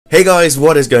Hey guys,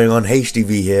 what is going on?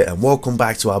 HDvee here, and welcome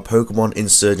back to our Pokemon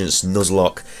Insurgence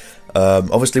Nuzlocke.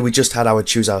 Obviously, we just had our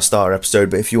Choose Our Starter episode,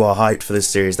 but if you are hyped for this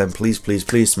series, then please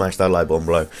smash that like button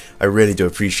below. I really do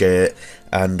appreciate it.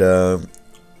 And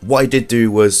what I did do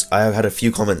was, I had a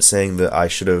few comments saying that I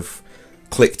should have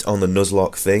clicked on the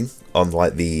Nuzlocke thing, on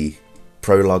like the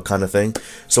prologue kind of thing.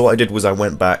 So what I did was I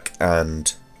went back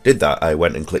and did that. I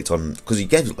went and clicked on, because he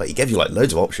gave you like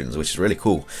loads of options, which is really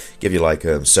cool. Give you like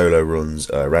solo runs,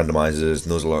 randomizers,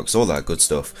 Nuzlockes, all that good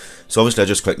stuff. So obviously I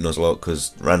just clicked Nuzlocke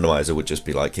because randomizer would just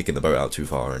be like kicking the boat out too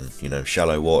far, and you know,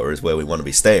 shallow water is where we want to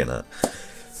be staying at.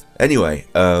 Anyway,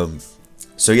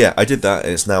 so yeah, I did that,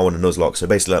 and it's now on a Nuzlocke. So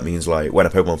basically that means like when a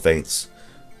Pokemon faints,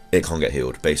 it can't get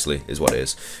healed, basically, is what it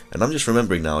is. And I'm just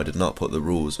remembering now I did not put the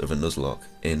rules of a Nuzlocke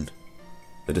in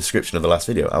the description of the last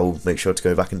video. I will make sure to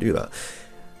go back and do that.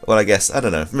 Well, I guess, I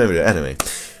don't know, maybe. Anyway,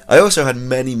 I also had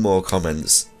many more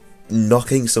comments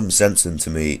knocking some sense into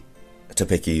me to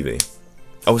pick Eevee.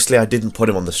 Obviously, I didn't put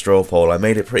him on the straw poll. I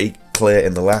made it pretty clear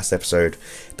in the last episode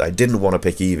that I didn't want to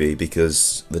pick Eevee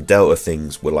because the Delta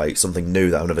things were like something new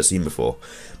that I've never seen before.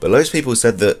 But loads of people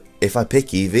said that if I pick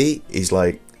Eevee, it's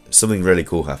like something really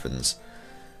cool happens.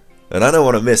 And I don't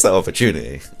want to miss that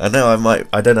opportunity. I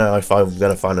don't know if I'm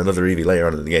going to find another Eevee later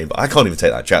on in the game, but I can't even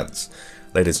take that chance.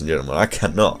 Ladies and gentlemen, I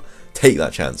cannot take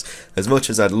that chance. As much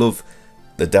as I'd love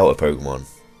the Delta Pokemon,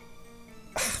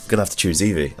 I'm going to have to choose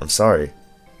Eevee. I'm sorry.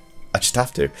 I just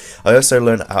have to. I also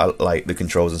learned how, like, the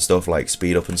controls and stuff, like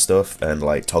speed up and stuff, and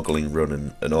like toggling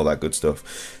run and all that good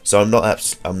stuff. So I'm not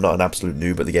an absolute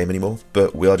noob at the game anymore,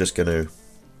 but we are just going to...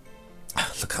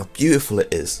 Look how beautiful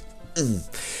it is.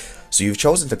 So you've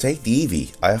chosen to take the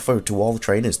Eevee. I offer to all the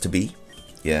trainers to be.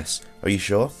 Yes. Are you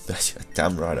sure?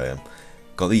 Damn right I am.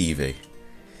 Got the Eevee.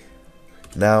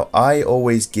 Now, I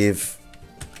always give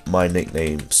my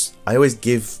nicknames. I always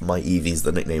give my Eevees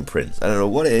the nickname Prince. I don't know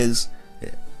what it is.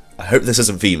 I hope this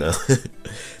isn't female.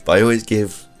 But I always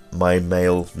give my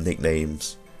male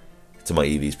nicknames to my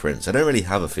Eevees Prince. I don't really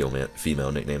have a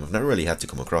female nickname. I've never really had to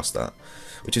come across that.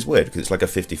 Which is weird, because it's like a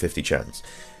 50-50 chance.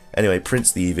 Anyway,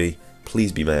 Prince the Eevee,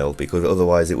 please be male, because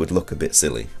otherwise it would look a bit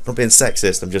silly. I'm not being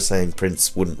sexist, I'm just saying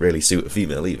Prince wouldn't really suit a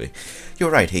female Eevee.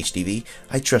 You're right, HDvee.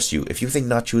 I trust you. If you think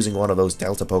not choosing one of those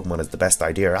Delta Pokemon is the best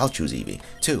idea, I'll choose Eevee,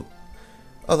 too.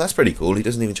 Oh, that's pretty cool. He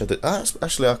doesn't even choose the...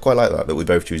 actually, I quite like that we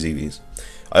both choose Eevees.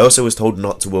 I also was told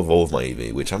not to evolve my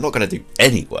Eevee, which I'm not going to do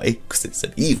anyway, because it's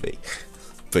an Eevee.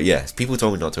 But yes, people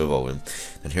told me not to evolve him,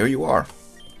 and here you are.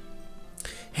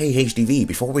 Hey, HDvee,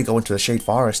 before we go into the Shade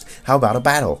Forest, how about a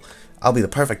battle? It'll be the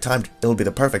perfect time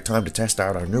to test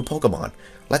out our new Pokemon.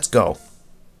 Let's go.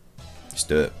 Let's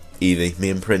do it. Eevee, me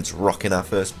and Prince rocking our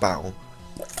first battle.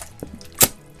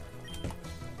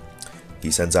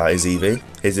 He sends out his Eevee.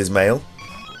 His is male.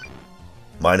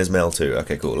 Mine is male too.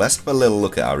 Okay, cool. Let's have a little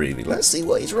look at our Eevee. Let's see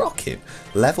what he's rocking.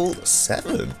 Level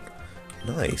 7.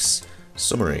 Nice.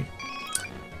 Summary.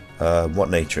 What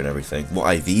nature and everything. What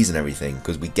IVs and everything,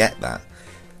 because we get that.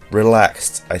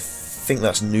 Relaxed. I think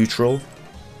that's neutral.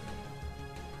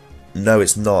 No,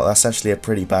 it's not. That's actually a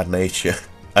pretty bad nature.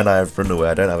 And I have run away.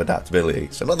 I don't have adaptability.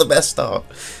 So not the best start.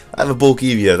 I have a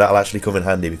bulky Eevee. That'll actually come in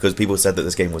handy because people said that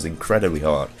this game was incredibly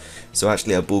hard. So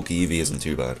actually a bulky Eevee isn't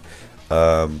too bad.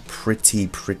 Pretty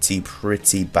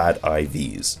bad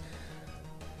IVs.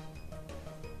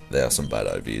 There are some bad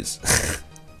IVs.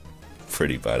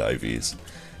 Pretty bad IVs.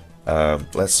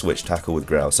 Let's switch tackle with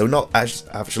Growl. So not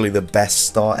actually the best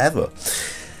start ever.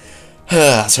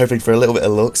 I was hoping for a little bit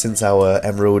of luck since our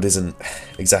Emerald isn't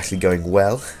exactly going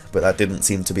well, but that didn't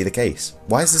seem to be the case.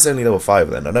 Why is this only level 5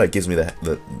 then? I know it gives me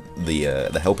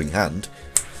the helping hand,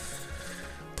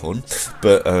 pun,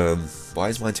 but why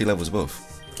is mine 2 levels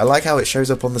above? I like how it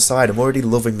shows up on the side. I'm already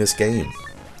loving this game.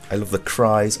 I love the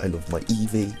cries. I love my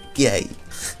Eevee. Yay!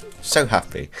 So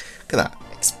happy. Look at that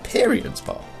experience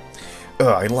bar. Ugh,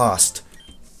 I lost.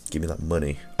 Give me that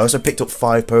money. I also picked up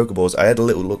 5 Pokeballs. I had a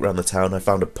little look around the town. I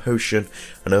found a potion.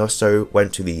 And I also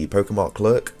went to the Pokemon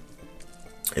clerk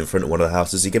in front of one of the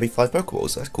houses. He gave me 5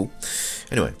 Pokeballs. That's cool.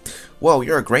 Anyway. Whoa,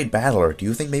 you're a great battler. Do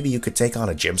you think maybe you could take on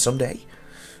a gym someday?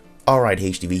 Alright,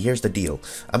 HDvee, here's the deal.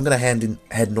 I'm going to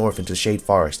head north into the Shade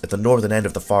Forest. At the northern end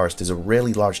of the forest is a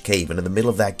really large cave. And in the middle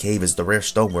of that cave is the rare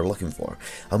stone we're looking for.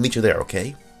 I'll meet you there,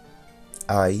 okay?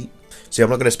 See, I'm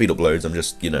not going to speed up loads, I'm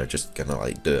just, you know, just going to,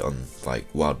 like, do it on, like,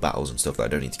 wild battles and stuff that I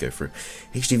don't need to go through.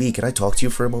 HDvee, can I talk to you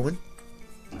for a moment?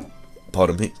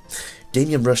 Pardon me?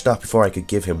 Damien rushed off before I could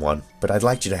give him one, but I'd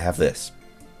like you to have this.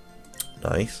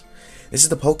 Nice. This is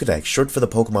the Pokédex, short for the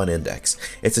Pokemon Index.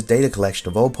 It's a data collection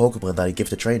of all Pokemon that I give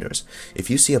to trainers. If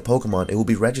you see a Pokemon, it will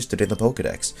be registered in the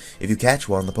Pokédex. If you catch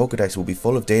one, the Pokédex will be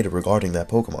full of data regarding that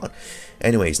Pokemon.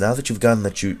 Anyways, now that you've gotten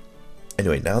that,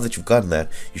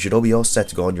 you should all be all set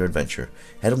to go on your adventure.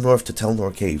 Head up north to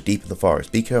Telnor Cave, deep in the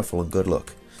forest. Be careful and good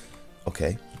luck.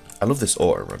 Okay. I love this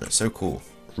auto run, it's so cool.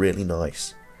 Really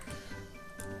nice.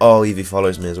 Oh, HDvee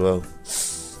follows me as well.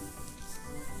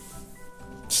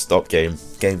 Stop, game.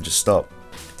 Game, just stop.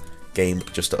 Game,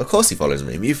 just stop. Of course he follows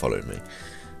me. You followed me.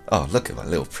 Oh, look at my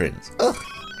little prince. Oh.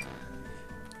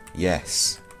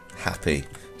 Yes. Happy.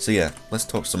 So yeah, let's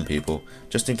talk to some people.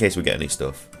 Just in case we get any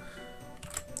stuff.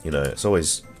 You know, it's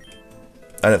always...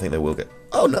 I don't think they will get...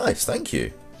 Oh, nice. Thank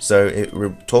you.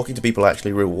 So, talking to people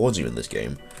actually rewards you in this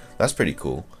game. That's pretty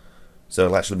cool. So,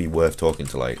 it'll actually be worth talking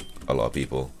to, like, a lot of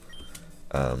people.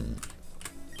 But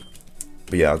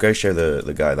yeah, I'll go show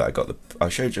the guy that I got the... I'll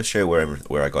just show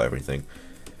where I got everything.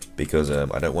 Because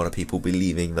I don't want people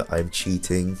believing that I'm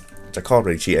cheating. Which I can't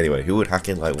really cheat anyway. Who would hack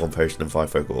in like 1 potion and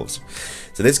 5 Pokeballs?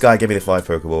 So this guy gave me the 5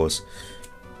 Pokeballs.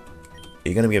 Are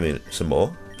you going to give me some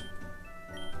more?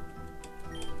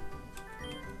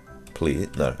 Please?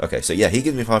 No. Okay, so yeah, he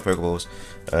gave me 5 Pokeballs.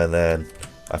 And then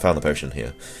I found the potion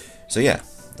here. So yeah,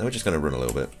 then we're just going to run a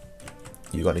little bit.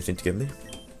 You got anything to give me?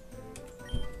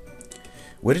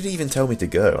 Where did he even tell me to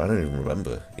go? I don't even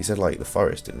remember. He said, like, the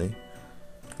forest, didn't he?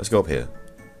 Let's go up here.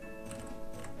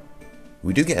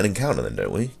 We do get an encounter then,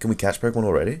 don't we? Can we catch Pokemon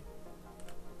already?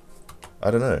 I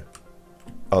don't know.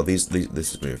 Oh, this is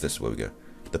moved. This is where we go.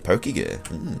 The Pokegear.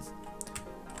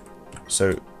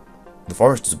 So, the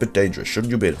forest is a bit dangerous. Shouldn't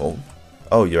you be at home?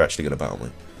 Oh, you're actually going to battle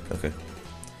me. Okay.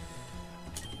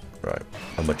 Right.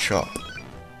 I'm a chop.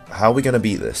 How are we going to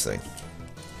beat this thing?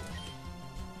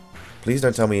 Please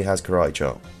don't tell me he has Karate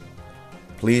Chop.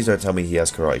 Please don't tell me he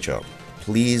has Karate Chop.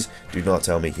 Please do not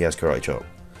tell me he has Karate Chop.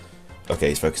 Okay,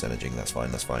 he's focus energizing. That's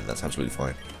fine. That's fine. That's absolutely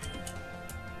fine.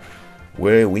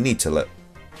 We need to let...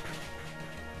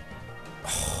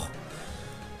 Oh.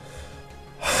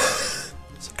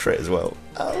 It's a crit as well.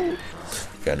 Oh.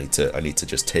 Okay, I need to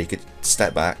just take a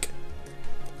step back,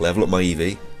 level up my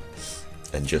HDvee,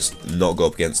 and just not go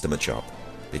up against him a chop.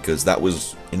 Because that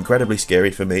was incredibly scary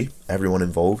for me, everyone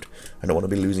involved. I don't want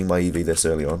to be losing my HDvee this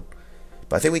early on.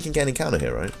 But I think we can get an encounter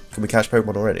here, right? Can we catch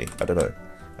Pokemon already? I don't know.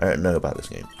 I don't know about this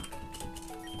game.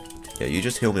 Yeah, you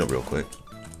just heal me up real quick.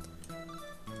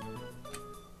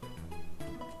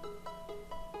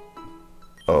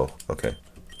 Oh, okay.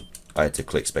 I had to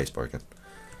click spacebar again.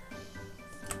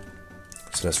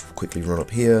 So let's quickly run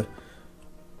up here.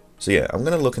 So yeah, I'm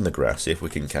going to look in the grass, see if we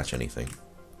can catch anything.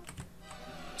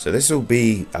 So this will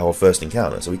be our first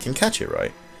encounter, so we can catch it,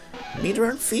 right?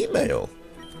 Nidoran female.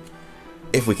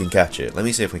 If we can catch it. Let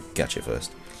me see if we can catch it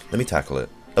first. Let me tackle it.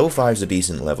 Level 5 is a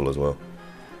decent level as well.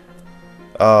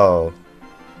 Oh.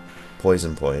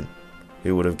 Poison point.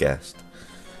 Who would have guessed?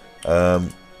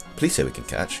 Please say we can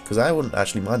catch, because I wouldn't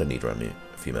actually mind a Nidoran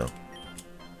female.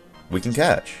 We can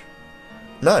catch.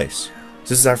 Nice. So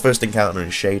this is our first encounter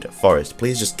in Shade Forest.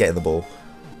 Please just get in the ball.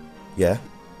 Yeah.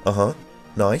 Uh-huh.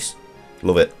 Nice.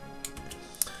 Love it.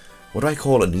 What do I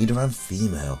call a Nidoran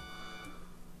female?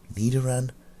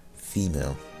 Nidoran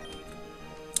female.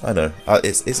 I know.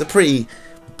 It's a pretty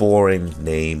boring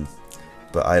name,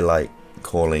 but I like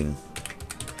calling...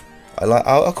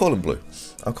 I'll call him Blue.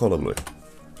 I'll call him Blue.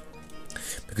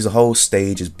 Because the whole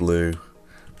stage is blue.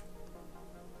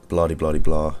 Bloody bloody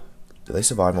blah. Do they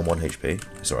survive on 1 HP?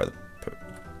 It's alright.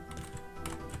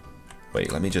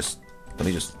 Wait, let me just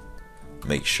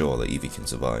make sure that HDvee can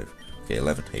survive. Okay,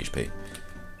 11 HP.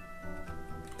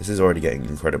 This is already getting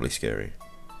incredibly scary.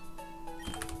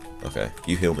 Okay,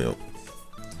 you heal me up.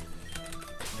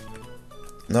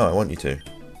 No, I want you to.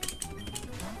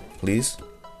 Please?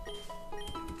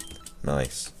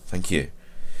 Nice. Thank you.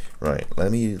 Right,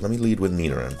 let me lead with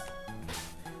Nidoran.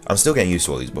 I'm still getting used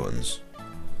to all these buttons.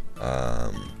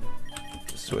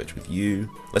 Switch with you.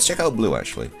 Let's check out Blue,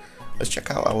 actually. Let's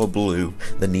check out our Blue,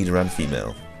 the Nidoran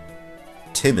female.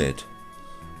 Timid.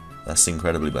 That's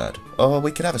incredibly bad. Oh,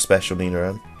 we could have a special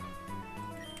Nidoran.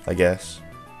 I guess.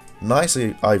 Nice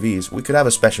IVs. We could have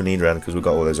a special Nidoran because we've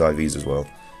got all those IVs as well.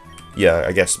 Yeah,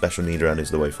 I guess special Nidoran is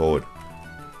the way forward.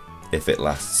 If it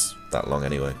lasts that long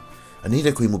anyway. A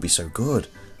Nidoqueen would be so good.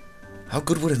 How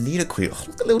good would a Nidoqueen... Oh,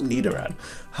 look at little Nidoran.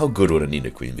 How good would a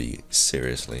Nidoqueen be?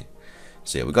 Seriously.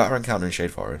 So yeah, we got our encounter in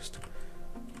Shade Forest.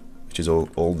 Which is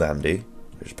all dandy.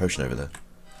 There's a potion over there.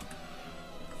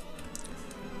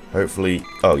 Hopefully...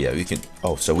 Oh yeah, we can...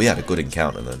 Oh, so we had a good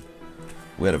encounter then.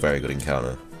 We had a very good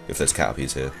encounter. If there's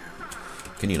Caterpies here.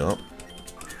 Can you not?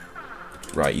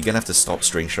 Right, you're gonna have to stop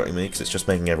string shotting me, because it's just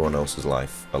making everyone else's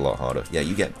life a lot harder. Yeah,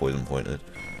 you get poison pointed.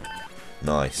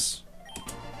 Nice.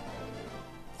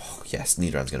 Oh, yes,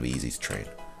 Nidorann's gonna be easy to train.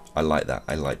 I like that.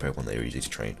 I like Pokemon that are easy to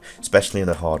train, especially in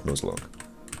a hard Nuzlocke.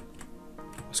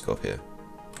 Let's go up here.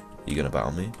 You gonna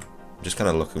battle me? I'm just kind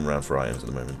of looking around for items at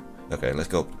the moment. Okay, let's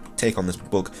go take on this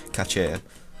bug catcher,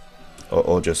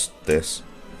 or just this.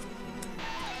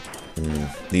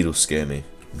 Needles scare me.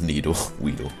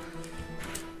 Weedle.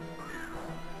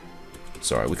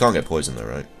 Sorry, we can't get poison though,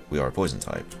 right? We are a poison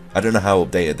type. I don't know how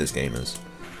updated this game is.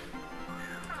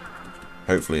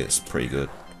 Hopefully it's pretty good.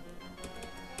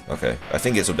 Okay, I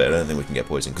think it's updated. I don't think we can get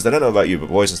poison, because I don't know about you, but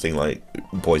poisons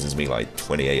me like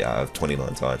 28 out of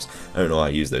 29 times. I don't know how I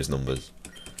use those numbers.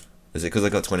 Is it because I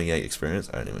got 28 experience?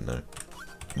 I don't even know.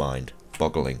 Mind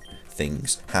boggling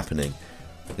things happening.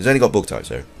 He's only got bug types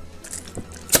though.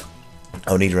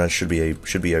 Oh, Nidoran should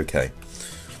be okay.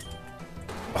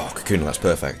 Oh, Kakuna, that's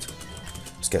perfect.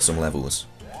 Let's get some levels.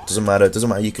 Doesn't matter.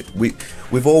 You could.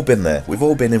 We've all been there. We've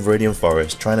all been in Viridian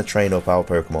Forest trying to train up our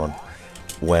Pokemon.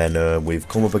 When we've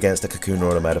come up against a Kakuna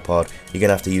or a Metapod, you're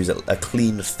gonna have to use a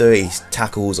clean 30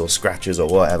 tackles or scratches or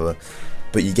whatever.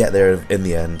 But you get there in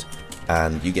the end,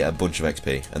 and you get a bunch of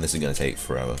XP. And this is gonna take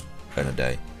forever and a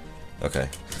day. Okay.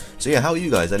 So yeah, how are you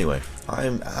guys anyway?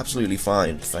 I'm absolutely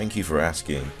fine. Thank you for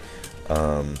asking.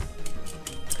 I'm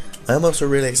also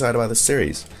really excited about this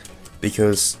series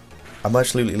because I'm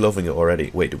absolutely loving it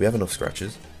already. Wait, do we have enough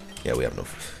scratches? Yeah, we have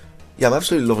enough. Yeah, I'm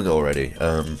absolutely loving it already.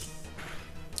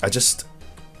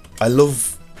 I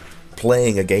love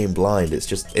playing a game blind.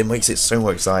 It makes it so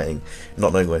more exciting.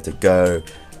 Not knowing where to go,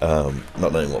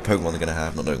 not knowing what Pokemon they're gonna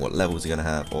have, not knowing what levels they're gonna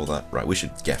have, all that. Right, we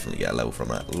should definitely get a level from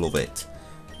that. Love it.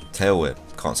 Tail Whip.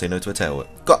 Can't say no to a Tail Whip.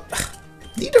 God,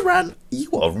 Nidoran, you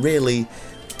are really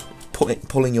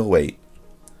pulling your weight.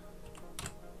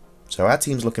 So our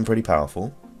team's looking pretty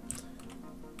powerful.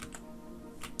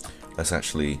 Let's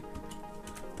actually,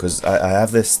 because I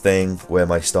have this thing where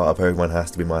my starter Pokemon has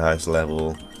to be my highest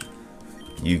level.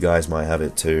 You guys might have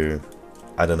it too.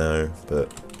 I don't know, but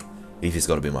Eevee's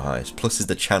got to be my highest. Plus is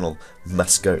the channel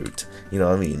mascot. You know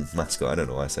what I mean? Mascot. I don't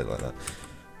know why I said it like that.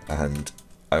 And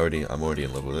I'm already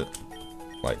in love with it.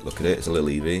 Like, look at it. It's a little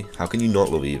Eevee. How can you not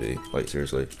love Eevee? Like,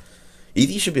 seriously.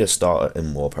 Eevee should be a starter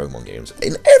in more Pokemon games.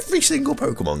 In every single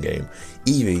Pokemon game,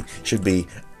 Eevee should be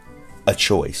a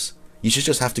choice. You should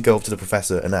just have to go up to the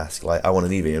professor and ask, like, I want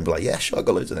an Eevee, and be like, yeah, sure, I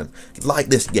got loads of them. Like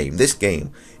this game. This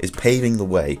game is paving the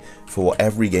way for what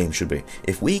every game should be.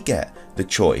 If we get the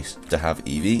choice to have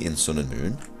Eevee in Sun and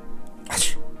Moon,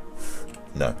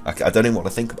 no, I don't even want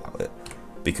to think about it,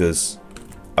 because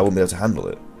I wouldn't be able to handle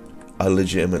it. I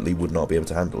legitimately would not be able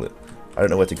to handle it. I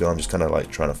don't know where to go. I'm just kind of like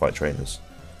trying to fight trainers.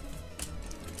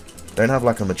 Don't have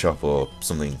like a Machop or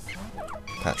something.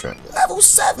 Patra. Level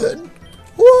 7?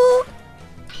 What?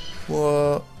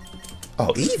 What?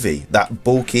 Oh, Eevee. That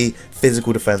bulky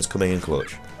physical defense coming in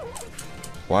clutch.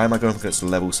 Why am I going against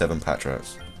level 7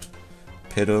 Patrax?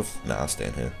 Pidove? Nah, I'll stay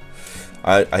in here.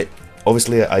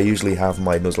 Obviously I usually have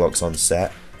my Nuzlockes on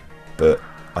set, but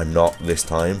I'm not this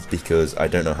time because I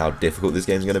don't know how difficult this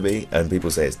game's going to be, and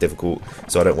people say it's difficult,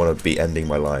 so I don't want to be ending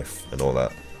my life and all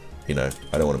that. You know,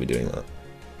 I don't want to be doing that.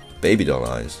 Baby doll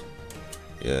eyes.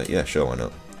 Yeah, sure, why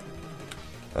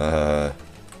not?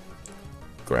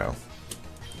 Growl.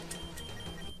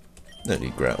 Don't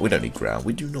need Growl. We don't need Growl.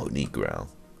 We do not need Growl.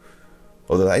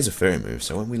 Although that is a fairy move,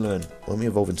 so when we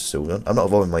evolve into Sylveon, I'm not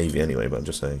evolving my Eevee anyway, but I'm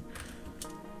just saying.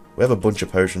 We have a bunch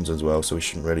of potions as well, so we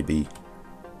shouldn't really be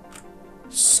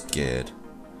scared.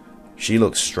 She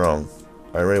looks strong.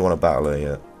 I don't really want to battle her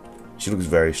yet. She looks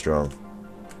very strong.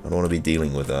 I don't want to be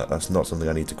dealing with that. That's not something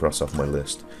I need to cross off my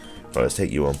list. Right, let's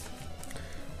take you on.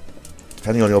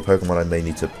 Depending on your Pokemon, I may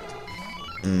need to...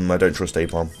 I don't trust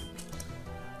Apom.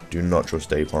 Do not trust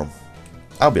Apom.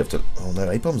 I'll be able to... Oh no,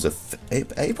 Apom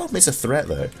is a threat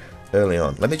though. Early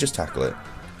on. Let me just tackle it.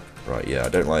 Right, yeah, I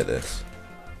don't like this.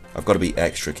 I've got to be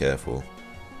extra careful.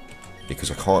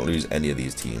 Because I can't lose any of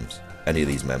these teams. Any of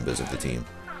these members of the team.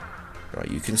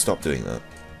 Right, you can stop doing that.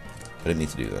 I didn't need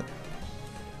to do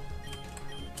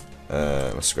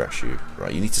that. Let's scratch you.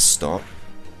 Right, you need to stop.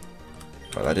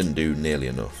 Right, that didn't do nearly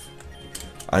enough.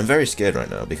 I'm very scared right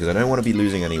now because I don't want to be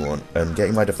losing anyone, and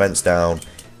getting my defense down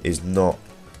is not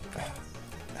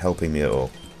helping me at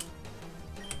all.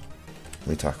 Let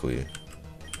me tackle you.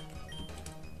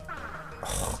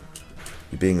 Oh,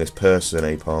 you're being this person,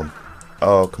 Apom.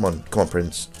 Oh, come on,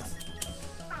 Prince.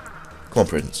 Come on,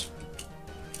 Prince.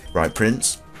 Right,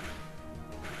 Prince.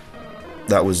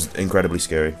 That was incredibly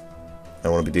scary. I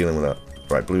want to be dealing with that.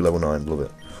 Right, blue level 9, love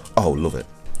it. Oh, love it.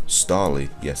 Starly.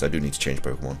 Yes, I do need to change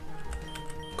Pokemon.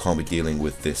 Can't be dealing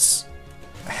with this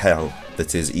hell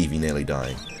that is Eevee nearly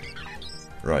dying.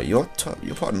 Right, you're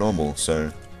part normal, so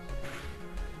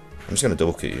I'm just gonna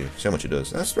double kick you. See how much it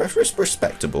does. That's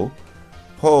respectable.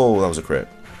 Oh, that was a crit.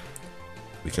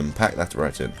 We can pack that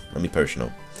right in. Let me potion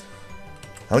up.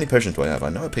 How many potions do I have? I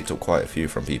know I picked up quite a few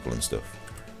from people and stuff.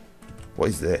 What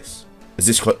is this? Is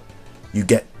this what you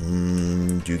get?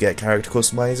 Do you get character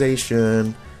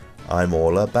customization? I'm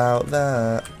all about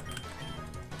that.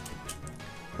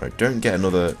 Right, don't get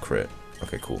another crit.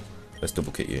 Okay, cool. Let's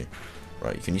double kick you.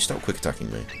 Right, can you stop quick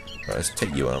attacking me? Right, let's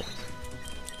take you out.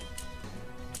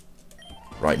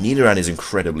 Right, Nidoran is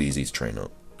incredibly easy to train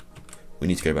up. We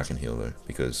need to go back and heal though,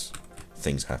 because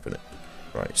things happen.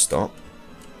 Right, stop.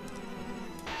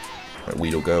 Right,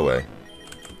 Weedle, go away.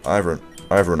 I've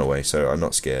run away, so I'm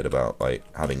not scared about like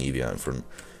having Eevee out in front.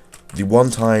 The one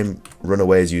time run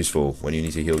away is useful when you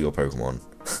need to heal your Pokemon.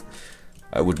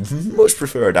 I would much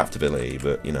prefer adaptability,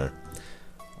 but you know,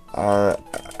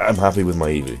 I'm happy with my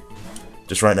Eevee.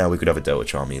 Just right now, we could have a Delta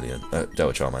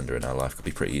Charmander in our life. Could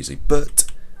be pretty easy, but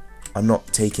I'm not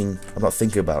thinking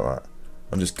about that.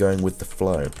 I'm just going with the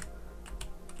flow.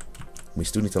 We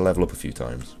still need to level up a few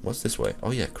times. What's this way?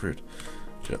 Oh yeah, crude.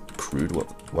 Crude?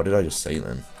 What did I just say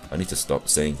then? I need to stop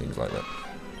saying things like that.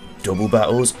 Double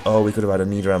battles? Oh, we could have had a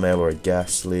Nidoran male or a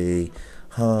Ghastly.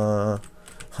 Nidoran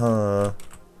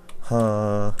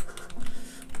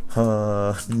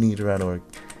or a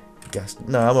Ghastly.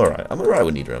 No, I'm alright. I'm alright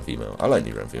with Nidoran female. I like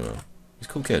Nidoran female. He's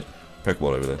a cool kid.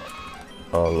 Pokeball over there.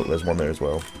 Oh, look, there's one there as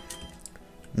well.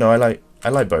 No, I like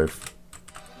both.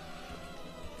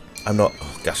 I'm not...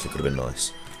 Oh, Ghastly could have been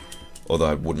nice. Although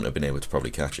I wouldn't have been able to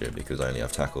probably catch it because I only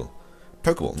have Tackle.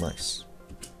 Pokeball, nice.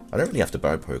 I don't really have to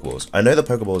buy Pokeballs. I know the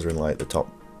Pokeballs are in like the top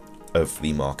of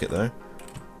the market though.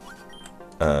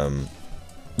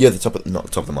 Yeah, the top of, not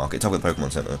the top of the market, top of the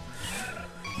Pokemon Center.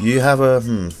 You have a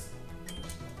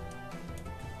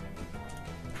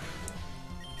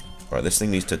Right, this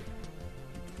thing needs to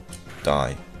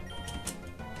die.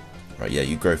 Right, yeah,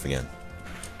 you growth again.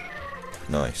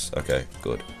 Nice. Okay,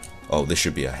 good. Oh, this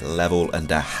should be a level and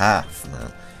a half,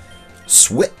 man.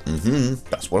 Sweat.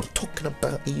 That's what I'm talking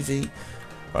about, Eevee.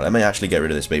 Right, I may actually get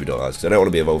rid of this baby doll because I don't want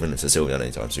to be evolving into Sylveon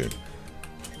anytime soon.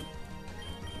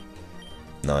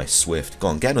 Nice, Swift. Go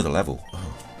on, get another level.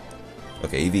 Oh.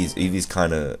 Okay, Eevee's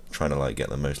kind of trying to like get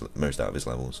the most out of his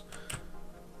levels.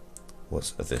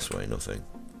 What's this way? Nothing.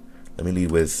 Let me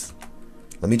lead with.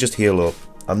 Let me just heal up.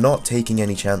 I'm not taking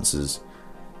any chances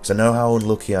because I know how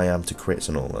unlucky I am to crits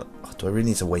and all that. Oh, do I really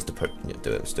need to waste a poke? Yeah,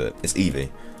 do it. Let's do it. It's Eevee.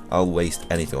 I'll waste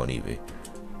anything on Eevee.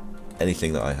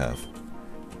 Anything that I have.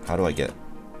 How do I get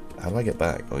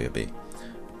back? Oh yeah, B.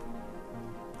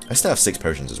 I still have 6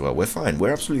 potions as well. We're fine.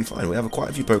 We're absolutely fine. We have quite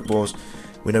a few Pokeballs.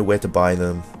 We know where to buy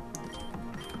them.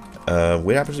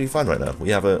 We're absolutely fine right now. We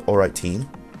have an alright team.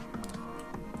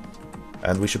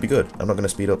 And we should be good. I'm not going to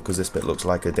speed up because this bit looks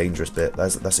like a dangerous bit.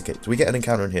 That's okay. Do we get an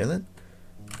encounter in here then?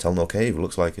 Telnor Cave,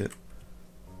 looks like it.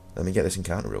 Let me get this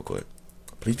encounter real quick.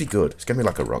 Please be good. It's going to be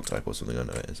like a rock type or something. I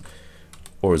know it is.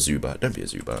 Or a Zubat. Don't be a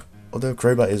Zubat. Although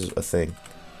Crobat is a thing.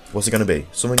 What's it going to be?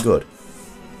 Something good.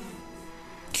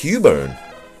 Cubone.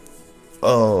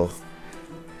 Oh.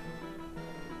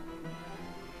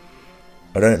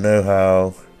 I don't know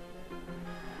how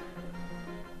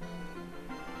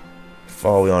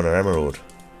far we are on an Emerald.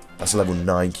 That's a level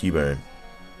 9 Cubone.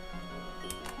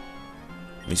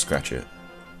 Let me scratch it.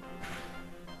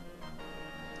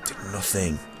 Did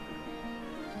nothing.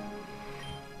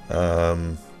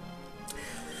 The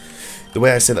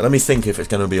way I said that, let me think if it's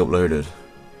going to be uploaded.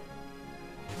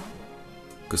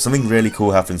 Because something really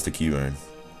cool happens to Cubone.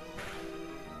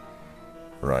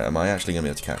 Right, am I actually going to be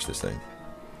able to catch this thing?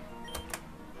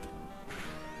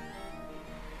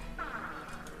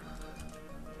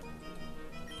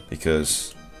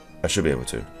 Because I should be able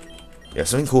to. Yeah,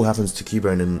 something cool happens to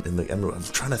Cubone in the Emerald. I'm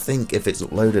trying to think if it's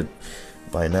uploaded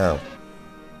by now.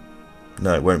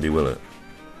 No, it won't be, will it?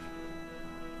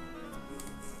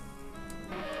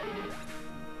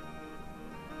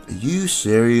 Are you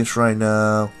serious right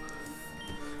now?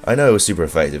 I know it was super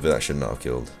effective, but that should not have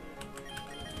killed.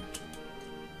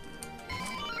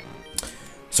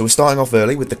 So we're starting off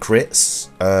early with the crits,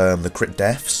 the crit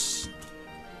deaths.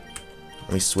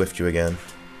 Let me swift you again.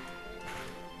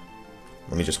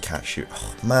 Let me just catch you.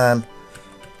 Oh, man.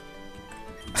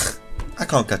 I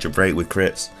can't catch a break with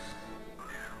crits.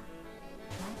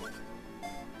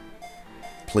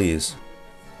 Please.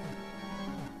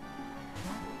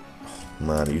 Oh,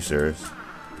 man, are you serious?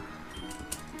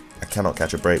 I cannot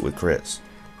catch a break with crits.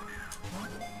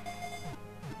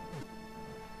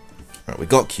 Right, we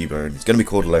got Cubone. It's going to be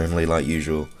called Lonely like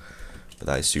usual. But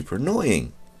that is super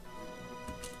annoying.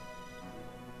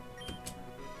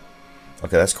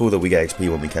 Okay, that's cool that we get XP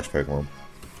when we catch Pokemon.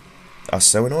 That's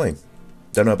so annoying.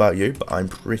 Don't know about you, but I'm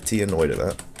pretty annoyed at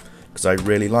that. Because I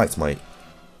really liked my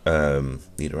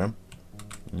Nidoran.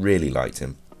 Really liked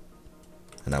him.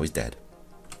 And now he's dead.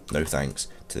 No thanks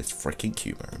to this freaking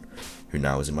Cubone, who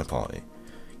now is in my party.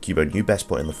 Cubone, you best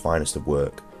put in the finest of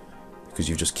work, because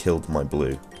you've just killed my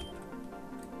blue.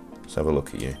 Let's have a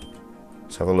look at you.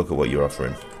 Let's have a look at what you're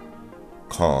offering.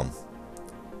 Calm.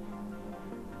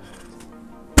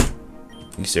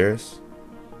 Are you serious?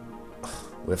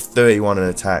 We have 31 in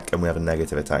attack and we have a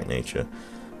negative attack nature.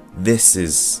 This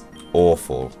is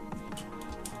awful.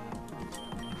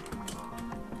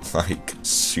 Like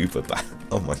super bad.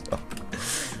 Oh my god.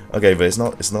 Okay, but it's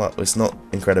not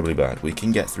incredibly bad. We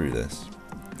can get through this.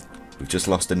 We've just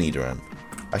lost a Nidoran.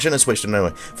 I shouldn't have switched to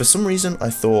anyway. For some reason I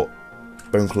thought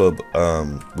Bone Club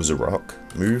was a rock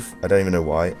move. I don't even know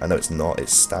why. I know it's not.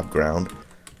 It's stab ground.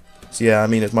 So yeah, I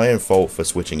mean it's my own fault for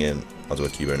switching in onto a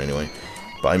Cubone anyway.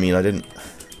 But I mean I didn't.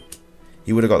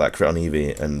 He would have got that crit on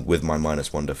Eevee, and with my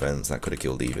 -1 defense, that could have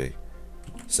killed Eevee.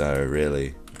 So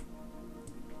really,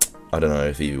 I don't know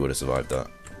if Eevee would have survived that.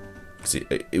 Because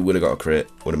it would have got a crit,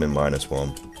 would have been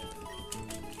 -1.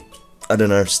 I don't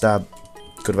know, stab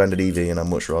could have ended Eevee, and I'd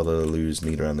much rather lose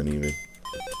Nidoran than Eevee.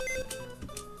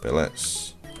 But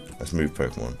let's move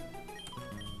Pokemon.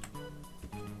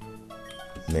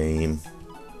 Name.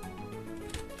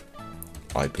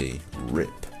 IP. Rip.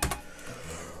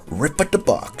 Rip at the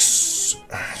box.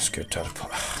 Let's go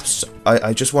teleport. So,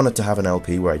 I just wanted to have an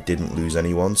LP where I didn't lose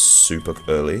anyone super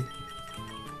early.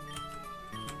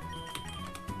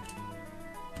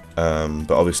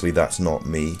 But obviously that's not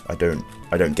me. I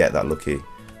don't get that lucky.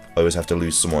 I always have to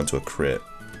lose someone to a crit.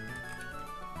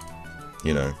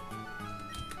 You know.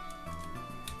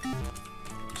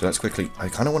 So let's quickly. I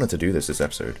kind of wanted to do this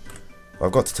episode.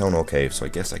 I've got to Telnor Cave, so I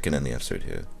guess I can end the episode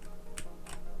here.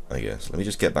 I guess. Let me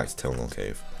just get back to Telnor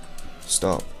Cave.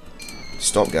 Stop.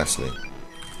 Stop, Ghastly.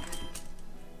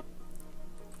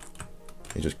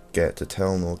 Let me just get to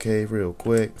Telnor Cave real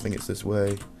quick. I think it's this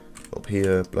way. Up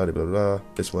here. Blah, blah, blah, blah.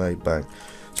 This way. Bang.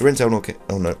 So we're in Telnor Cave.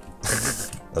 Oh, no.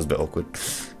 That was a bit awkward.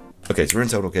 Okay, so we're in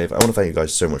Telnor Cave. I want to thank you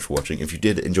guys so much for watching. If you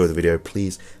did enjoy the video,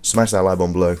 please smash that like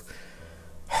button below.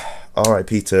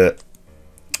 RIP to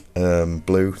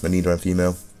Blue, the Nidoran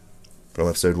female, from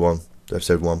episode 1 to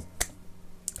episode 1.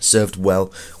 Served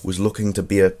well, was looking to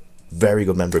be a very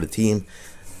good member of the team,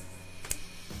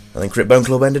 and then Crit Bone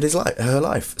Club ended her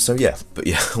life. So yeah, but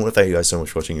yeah, I want to thank you guys so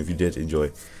much for watching. If you did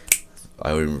enjoy,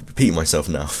 I will repeat myself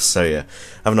now. So yeah,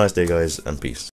 have a nice day guys, and peace.